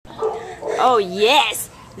Oh yes,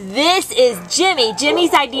 this is Jimmy.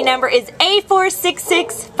 Jimmy's ID number is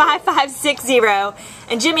A4665560.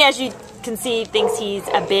 And Jimmy, as you can see, thinks he's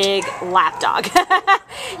a big lap dog.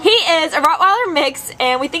 He is a Rottweiler mix,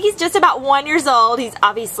 and we think he's just about 1 year old. He's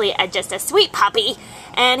obviously just a sweet puppy.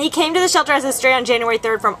 And he came to the shelter as a stray on January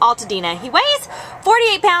 3rd from Altadena. He weighs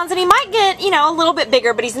 48 pounds, and he might get, you know, a little bit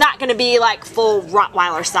bigger, but he's not going to be like full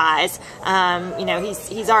Rottweiler size. You know,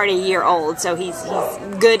 he's already a year old, so he's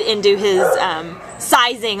good into his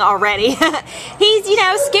sizing already. He's, you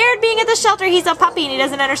know, scared being at the shelter. He's a puppy, and he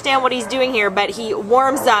doesn't understand what he's doing here, but he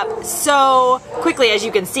warms up so quickly, as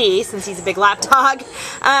you can see, since he's a big lap dog.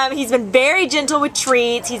 He's been very gentle with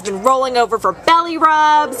treats. He's been rolling over for belly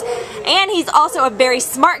rubs, and he's also a very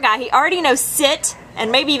smart guy. He already knows sit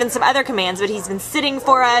and maybe even some other commands, but he's been sitting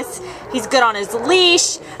for us. He's good on his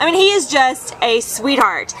leash. I mean, he is just a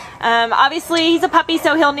sweetheart. Obviously, he's a puppy,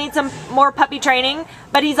 so he'll need some more puppy training,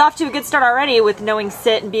 but he's off to a good start already with knowing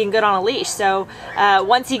sit and being good on a leash. So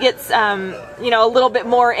once he gets, you know, a little bit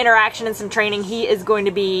more interaction and some training, he is going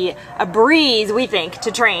to be a breeze, we think,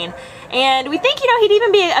 to train. And we think, you know, he'd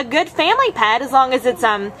even be a good family pet as long as it's,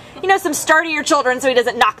 you know, some sturdier children so he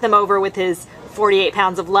doesn't knock them over with his 48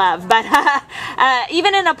 pounds of love. But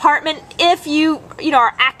even in an apartment, if you know,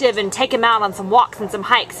 are active and take him out on some walks and some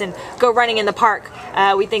hikes and go running in the park,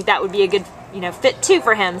 we think that would be a good, you know, fit too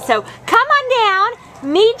for him. So come on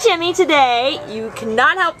down, meet Jimmy today. You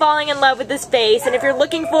cannot help falling in love with this face. And if you're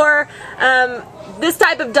looking for this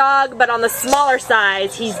type of dog, but on the smaller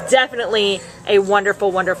size, he's definitely a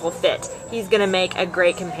wonderful, wonderful fit. He's gonna make a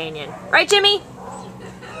great companion. Right, Jimmy?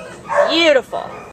 Beautiful.